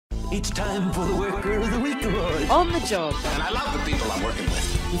It's time for the Worker of the Week Award. On the Job. And I love the people I'm working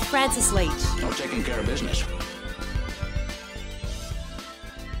with. Francis Leach. I'm taking care of business.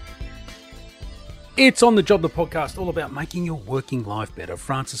 It's On the Job, the podcast all about making your working life better.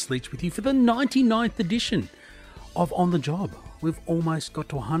 Francis Leach with you for the 99th edition of On the Job. We've almost got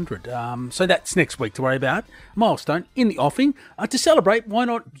to 100. So that's next week to worry about. Milestone in the offing. To celebrate, why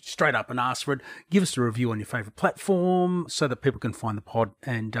not straight up and ask for it? Give us a review on your favourite platform so that people can find the pod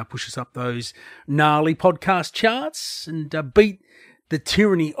and push us up those gnarly podcast charts and beat the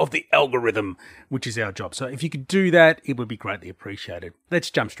tyranny of the algorithm, which is our job. So if you could do that, it would be greatly appreciated. Let's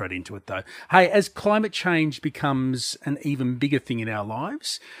jump straight into it though. Hey, as climate change becomes an even bigger thing in our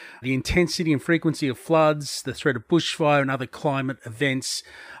lives, the intensity and frequency of floods, the threat of bushfire and other climate events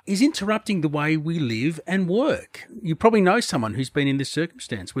is interrupting the way we live and work. You probably know someone who's been in this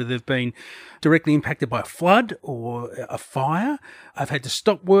circumstance, where they've been directly impacted by a flood or a fire, have had to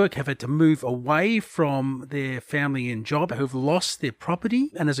stop work, have had to move away from their family and job, who've lost their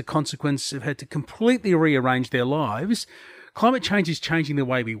property, and as a consequence have had to completely rearrange their lives. Climate change is changing the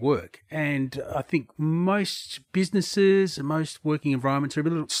way we work, and I think most businesses and most working environments are a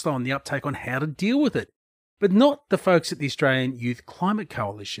little slow on the uptake on how to deal with it. But not the folks at the Australian Youth Climate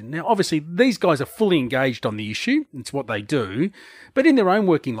Coalition. Now, obviously, these guys are fully engaged on the issue. It's what they do. But in their own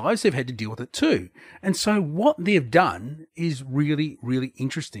working lives, they've had to deal with it too. And so what they've done is really, really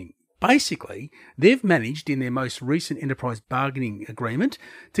interesting. Basically, they've managed in their most recent enterprise bargaining agreement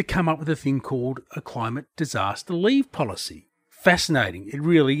to come up with a thing called a climate disaster leave policy. Fascinating. It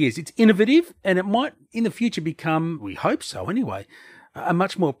really is. It's innovative, and it might in the future become, we hope so anyway, a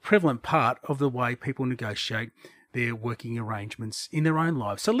much more prevalent part of the way people negotiate their working arrangements in their own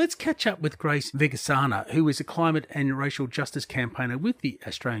lives. So let's catch up with Grace Vegasana, who is a climate and racial justice campaigner with the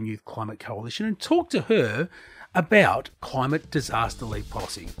Australian Youth Climate Coalition, and talk to her about climate disaster leave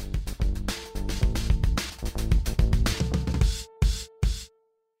policy.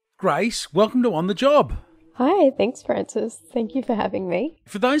 Grace, welcome to On the Job. Hi, thanks Francis. Thank you for having me.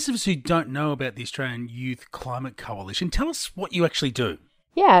 For those of us who don't know about the Australian Youth Climate Coalition, tell us what you actually do.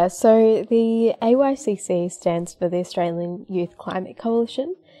 Yeah, so the AYCC stands for the Australian Youth Climate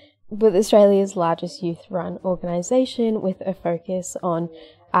Coalition, with Australia's largest youth-run organisation with a focus on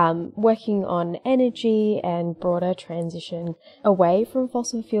working on energy and broader transition away from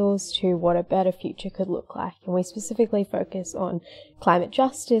fossil fuels to what a better future could look like. And we specifically focus on climate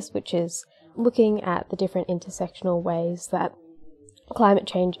justice, which is looking at the different intersectional ways that climate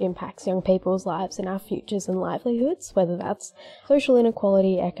change impacts young people's lives and our futures and livelihoods, whether that's social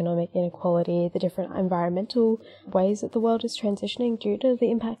inequality, economic inequality, the different environmental ways that the world is transitioning due to the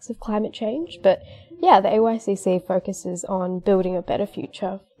impacts of climate change. But yeah, the AYCC focuses on building a better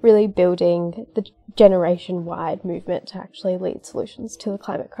future, really building the generation-wide movement to actually lead solutions to the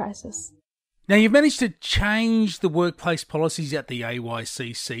climate crisis. Now, you've managed to change the workplace policies at the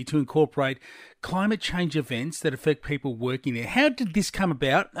AYCC to incorporate climate change events that affect people working there. How did this come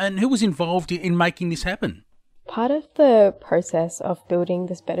about, and who was involved in making this happen? Part of the process of building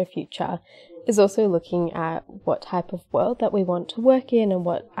this better future is also looking at what type of world that we want to work in and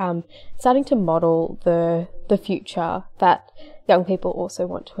what starting to model the future that young people also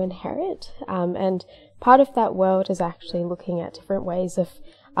want to inherit. And part of that world is actually looking at different ways of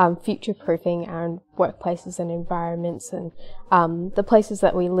future-proofing our workplaces and environments and the places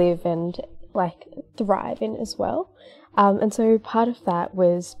that we live and thrive in as well. And so part of that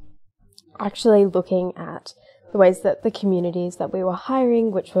was actually looking at the ways that the communities that we were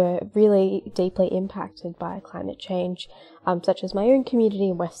hiring, which were really deeply impacted by climate change, such as my own community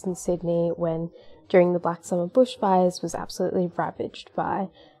in Western Sydney, when during the Black Summer bushfires was absolutely ravaged by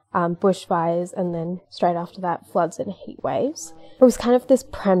bushfires, and then straight after that floods and heat waves. It was kind of this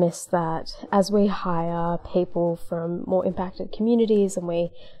premise that as we hire people from more impacted communities and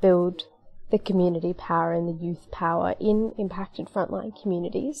we build the community power and the youth power in impacted frontline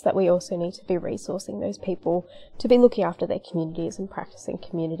communities, that we also need to be resourcing those people to be looking after their communities and practicing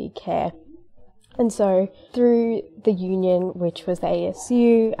community care. And so through the union, which was the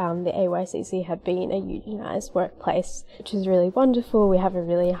ASU, the AYCC had been a unionised workplace, which is really wonderful. We have a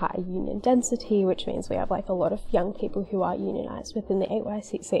really high union density, which means we have a lot of young people who are unionised within the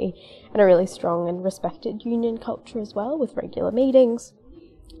AYCC, and a really strong and respected union culture as well, with regular meetings.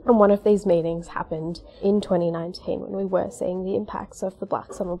 And one of these meetings happened in 2019 when we were seeing the impacts of the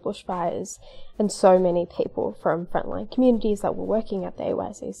Black Summer bushfires, and so many people from frontline communities that were working at the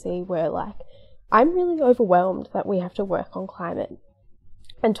AYCC were like, I'm really overwhelmed that we have to work on climate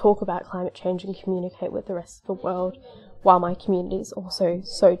and talk about climate change and communicate with the rest of the world while my community is also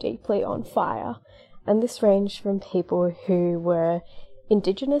so deeply on fire. And this ranged from people who were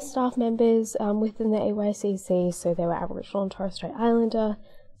Indigenous staff members within the AYCC, so there were Aboriginal and Torres Strait Islander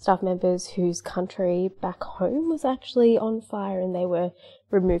staff members whose country back home was actually on fire, and they were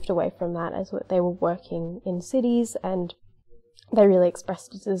removed away from that as they were working in cities, and they really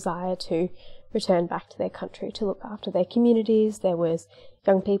expressed a desire to return back to their country to look after their communities. There was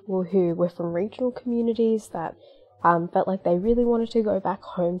young people who were from regional communities that felt like they really wanted to go back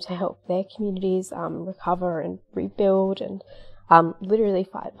home to help their communities recover and rebuild and literally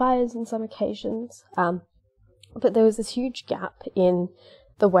fight fires on some occasions. But there was this huge gap in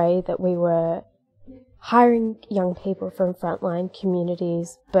the way that we were hiring young people from frontline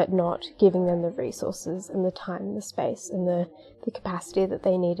communities, but not giving them the resources and the time and the space and the capacity that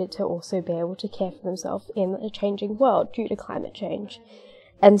they needed to also be able to care for themselves in a changing world due to climate change.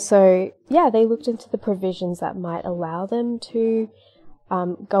 And so, yeah, they looked into the provisions that might allow them to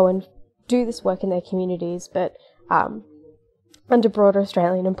go and do this work in their communities, but under broader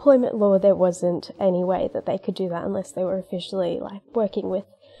Australian employment law, there wasn't any way that they could do that unless they were officially working with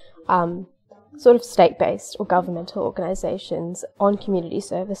sort of state-based or governmental organisations on community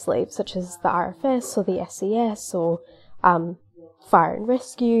service leave, such as the RFS or the SES or fire and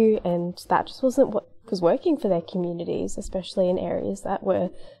rescue, and that just wasn't what was working for their communities, especially in areas that were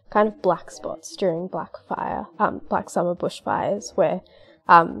kind of black spots during Black Summer bushfires, where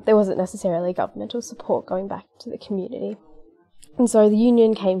there wasn't necessarily governmental support going back to the community. And so the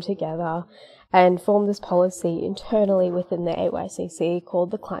union came together and formed this policy internally within the AYCC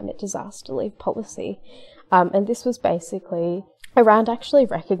called the Climate Disaster Leave Policy. And this was basically around actually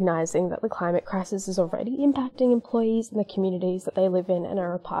recognising that the climate crisis is already impacting employees in the communities that they live in and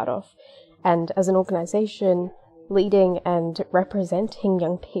are a part of. And as an organisation leading and representing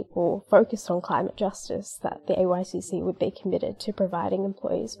young people focused on climate justice, that the AYCC would be committed to providing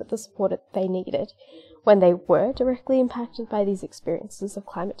employees with the support that they needed when they were directly impacted by these experiences of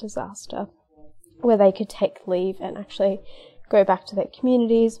climate disaster, where they could take leave and actually go back to their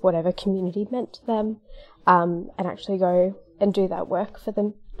communities, whatever community meant to them, and actually go and do that work for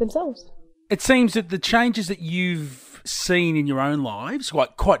themselves. It seems that the changes that you've seen in your own lives,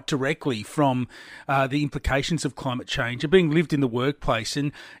 quite directly from the implications of climate change, are being lived in the workplace,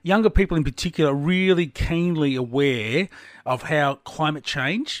 and younger people in particular are really keenly aware of how climate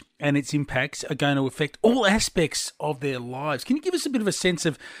change and its impacts are going to affect all aspects of their lives. Can you give us a bit of a sense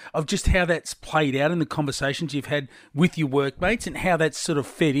of just how that's played out in the conversations you've had with your workmates and how that's sort of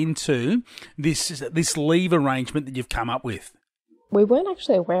fed into this leave arrangement that you've come up with? We weren't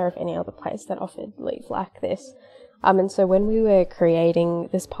actually aware of any other place that offered leave like this. And so when we were creating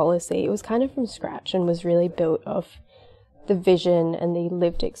this policy, it was kind of from scratch and was really built of the vision and the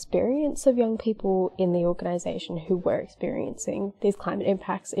lived experience of young people in the organisation who were experiencing these climate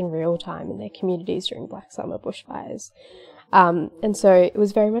impacts in real time in their communities during Black Summer bushfires. And so it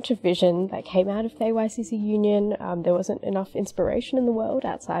was very much a vision that came out of the AYCC union. There wasn't enough inspiration in the world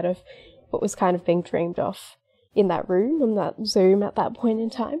outside of what was kind of being dreamed of in that room, on that Zoom at that point in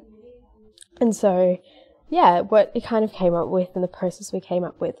time. And so, yeah, what it kind of came up with and the process we came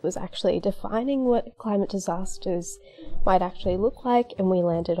up with was actually defining what climate disasters might actually look like, and we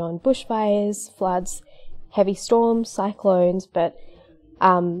landed on bushfires, floods, heavy storms, cyclones, but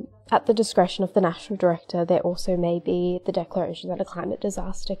at the discretion of the National Director, there also may be the declaration that a climate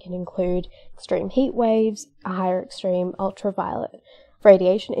disaster can include extreme heat waves, a higher extreme ultraviolet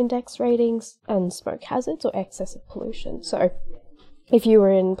radiation index ratings, and smoke hazards or excessive pollution. So if you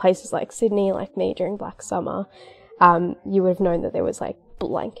were in places like Sydney, like me, during Black Summer, you would have known that there was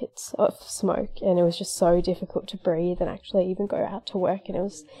blankets of smoke, and it was just so difficult to breathe and actually even go out to work, and it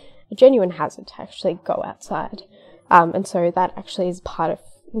was a genuine hazard to actually go outside. And so that actually is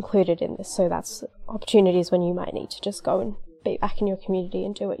included in this. So that's opportunities when you might need to just go and be back in your community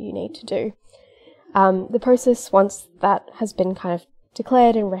and do what you need to do. The process, once that has been kind of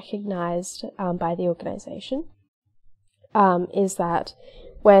declared and recognised by the organisation, is that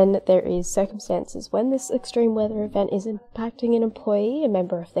when there is circumstances when this extreme weather event is impacting an employee, a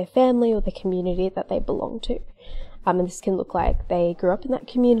member of their family or the community that they belong to, and this can look like they grew up in that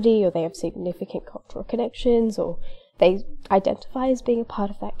community, or they have significant cultural connections, or they identify as being a part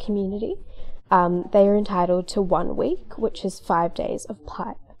of that community, they are entitled to 1 week, which is 5 days of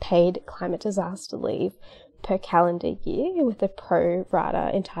paid climate disaster leave per calendar year, with a pro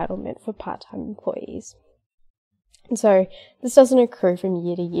rata entitlement for part-time employees. And so this doesn't accrue from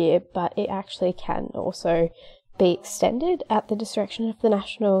year to year, but it actually can also be extended at the discretion of the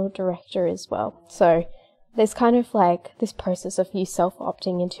National Director as well. So there's kind of this process of you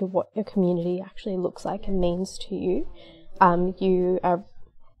self-opting into what your community actually looks like and means to you. You are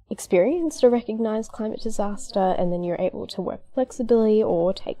experienced a recognised climate disaster, and then you're able to work flexibility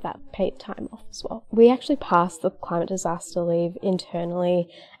or take that paid time off as well. We actually passed the climate disaster leave internally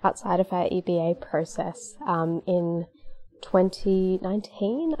outside of our EBA process in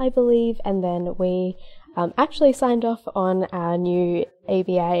 2019, I believe, and then we actually signed off on our new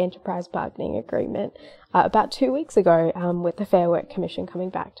EBA Enterprise Bargaining Agreement about 2 weeks ago, with the Fair Work Commission coming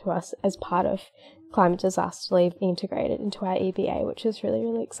back to us as part of climate disaster leave integrated into our EBA, which is really,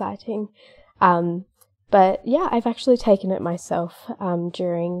 really exciting. But yeah, I've actually taken it myself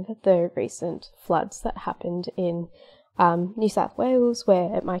during the recent floods that happened in New South Wales,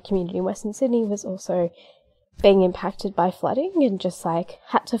 where my community in Western Sydney was also being impacted by flooding, and just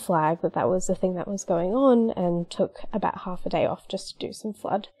had to flag that was the thing that was going on, and took about half a day off just to do some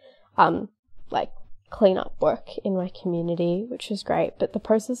flood clean up work in my community, which was great. But the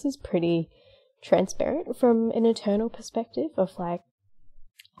process is pretty transparent from an internal perspective of I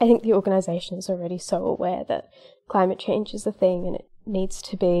think the organisation is already so aware that climate change is a thing, and it needs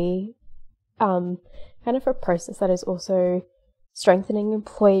to be kind of a process that is also strengthening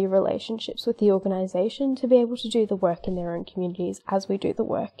employee relationships with the organisation to be able to do the work in their own communities as we do the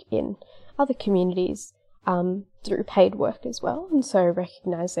work in other communities through paid work as well. And so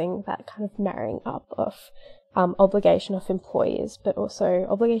recognising that kind of marrying up of obligation of employers, but also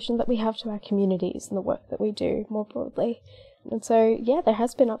obligation that we have to our communities and the work that we do more broadly. And so, yeah, there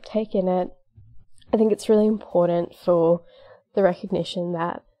has been uptake in it. I think it's really important for the recognition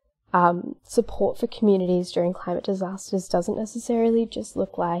that support for communities during climate disasters doesn't necessarily just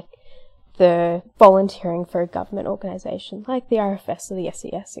look like the volunteering for a government organisation like the RFS or the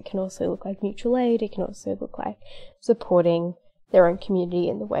SES. It can also look like mutual aid. It can also look like supporting their own community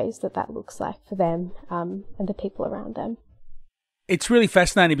in the ways that looks like for them and the people around them. It's really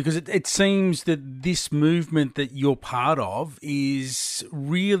fascinating because it seems that this movement that you're part of is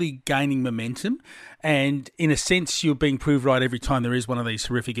really gaining momentum, and in a sense you're being proved right every time there is one of these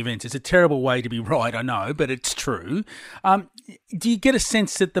horrific events. It's a terrible way to be right, I know, but it's true. Do you get a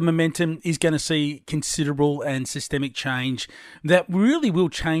sense that the momentum is going to see considerable and systemic change that really will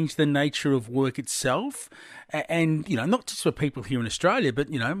change the nature of work itself? And, not just for people here in Australia, but,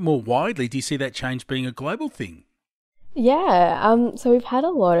 more widely, do you see that change being a global thing? Yeah, so we've had a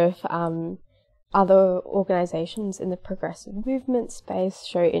lot of other organisations in the progressive movement space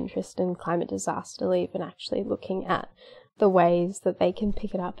show interest in climate disaster leave and actually looking at the ways that they can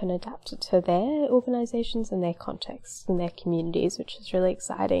pick it up and adapt it to their organisations and their contexts and their communities, which is really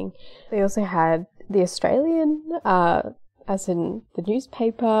exciting. They also had The Australian, as in the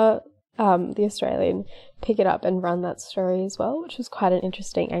newspaper, The Australian, pick it up and run that story as well, which was quite an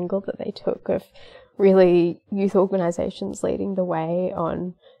interesting angle that they took of really youth organisations leading the way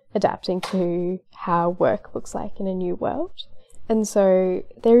on adapting to how work looks like in a new world. And so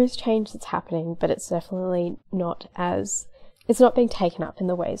there is change that's happening, but it's definitely it's not being taken up in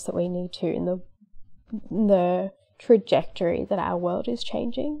the ways that we need to in the trajectory that our world is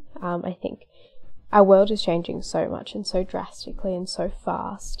changing. I think our world is changing so much and so drastically and so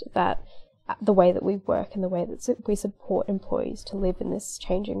fast that the way that we work and the way that we support employees to live in this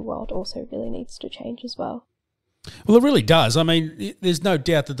changing world also really needs to change as well. Well, it really does. I mean, there's no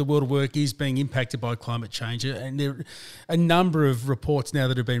doubt that the world of work is being impacted by climate change, and there are a number of reports now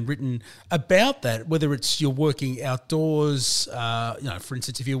that have been written about that, whether it's you're working outdoors, for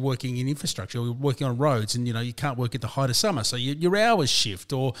instance, if you're working in infrastructure, or you're working on roads and, you can't work at the height of summer, so your hours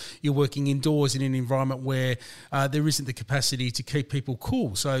shift, or you're working indoors in an environment where there isn't the capacity to keep people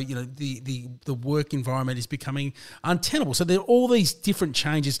cool. So, the work environment is becoming untenable. So there are all these different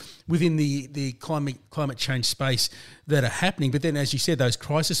changes within the climate change space that are happening. But then, as you said, those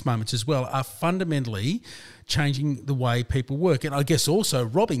crisis moments as well are fundamentally changing the way people work. And I guess also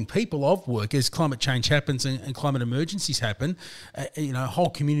robbing people of work as climate change happens and climate emergencies happen. Whole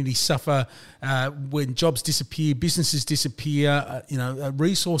communities suffer when jobs disappear, businesses disappear,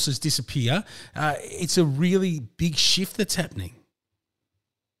 resources disappear. It's a really big shift that's happening.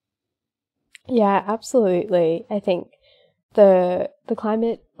 Yeah, absolutely. I think the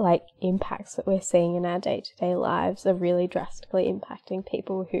climate impacts that we're seeing in our day-to-day lives are really drastically impacting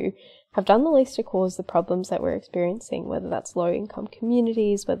people who have done the least to cause the problems that we're experiencing, whether that's low-income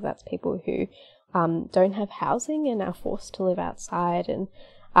communities, whether that's people who don't have housing and are forced to live outside, and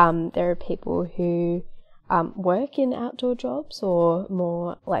there are people who work in outdoor jobs or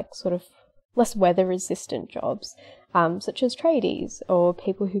more sort of less weather-resistant jobs, such as tradies or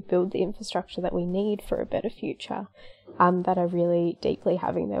people who build the infrastructure that we need for a better future, that are really deeply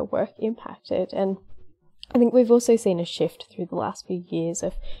having their work impacted. And I think we've also seen a shift through the last few years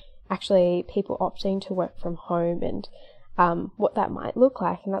of actually people opting to work from home and what that might look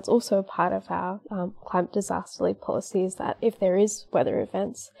like. And that's also a part of our climate disaster leave policy, is that if there is weather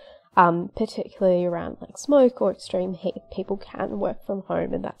events, particularly around like smoke or extreme heat, people can work from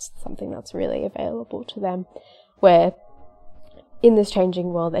home, and that's something that's really available to them, where in this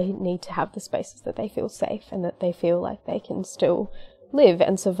changing world they need to have the spaces that they feel safe and that they feel like they can still live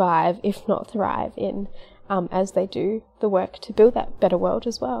and survive, if not thrive in, as they do the work to build that better world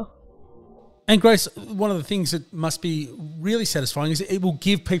as well. And Grace, one of the things that must be really satisfying is that it will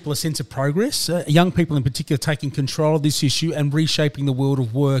give people a sense of progress, young people in particular taking control of this issue and reshaping the world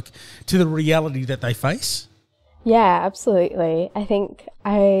of work to the reality that they face. Yeah, absolutely. I think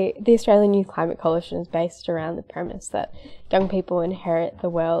the Australian Youth Climate Coalition is based around the premise that young people inherit the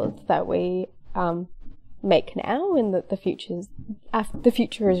world that we make now, and that the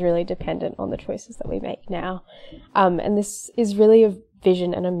future is really dependent on the choices that we make now. And this is really a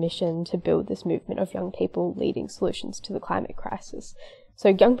vision and a mission to build this movement of young people leading solutions to the climate crisis. So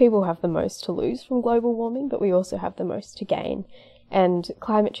young people have the most to lose from global warming, but we also have the most to gain. And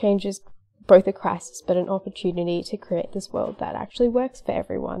climate change is both a crisis but an opportunity to create this world that actually works for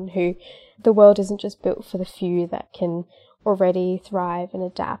everyone, who the world isn't just built for the few that can already thrive and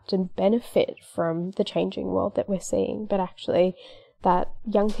adapt and benefit from the changing world that we're seeing, but actually that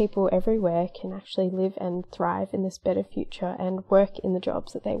young people everywhere can actually live and thrive in this better future and work in the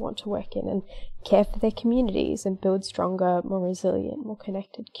jobs that they want to work in and care for their communities and build stronger, more resilient, more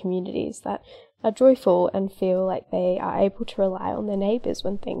connected communities that are joyful and feel like they are able to rely on their neighbours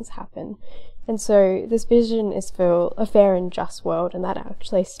when things happen. And so this vision is for a fair and just world, and that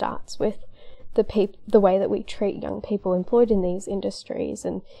actually starts with the way that we treat young people employed in these industries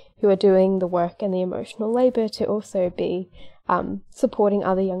and who are doing the work and the emotional labour to also be supporting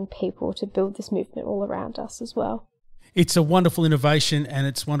other young people to build this movement all around us as well. It's a wonderful innovation, and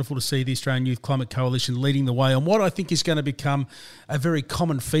it's wonderful to see the Australian Youth Climate Coalition leading the way on what I think is going to become a very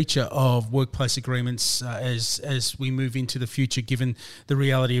common feature of workplace agreements as we move into the future, given the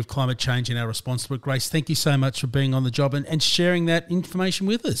reality of climate change and our response to it. Grace, thank you so much for being on the job and sharing that information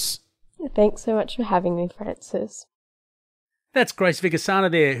with us. Thanks so much for having me, Francis. That's Grace Vigasana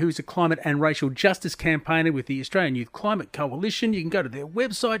there, who's a climate and racial justice campaigner with the Australian Youth Climate Coalition. You can go to their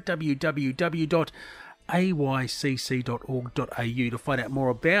website, www.aycc.org.au, to find out more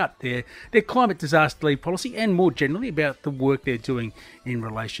about their climate disaster leave policy and more generally about the work they're doing in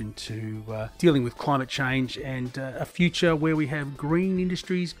relation to dealing with climate change and a future where we have green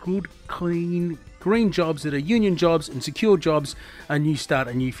industries, good, clean, green jobs that are union jobs and secure jobs, a new start,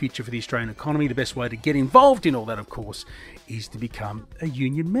 a new future for the Australian economy. The best way to get involved in all that, of course, is to become a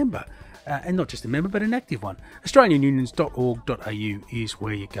union member. And not just a member, but an active one. AustralianUnions.org.au is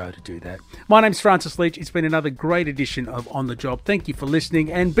where you go to do that. My name's Francis Leach. It's been another great edition of On The Job. Thank you for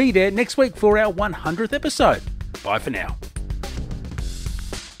listening, and be there next week for our 100th episode. Bye for now.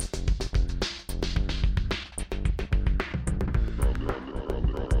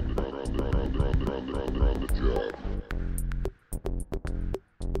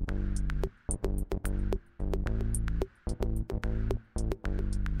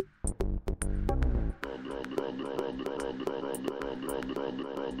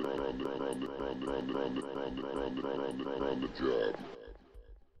 Job.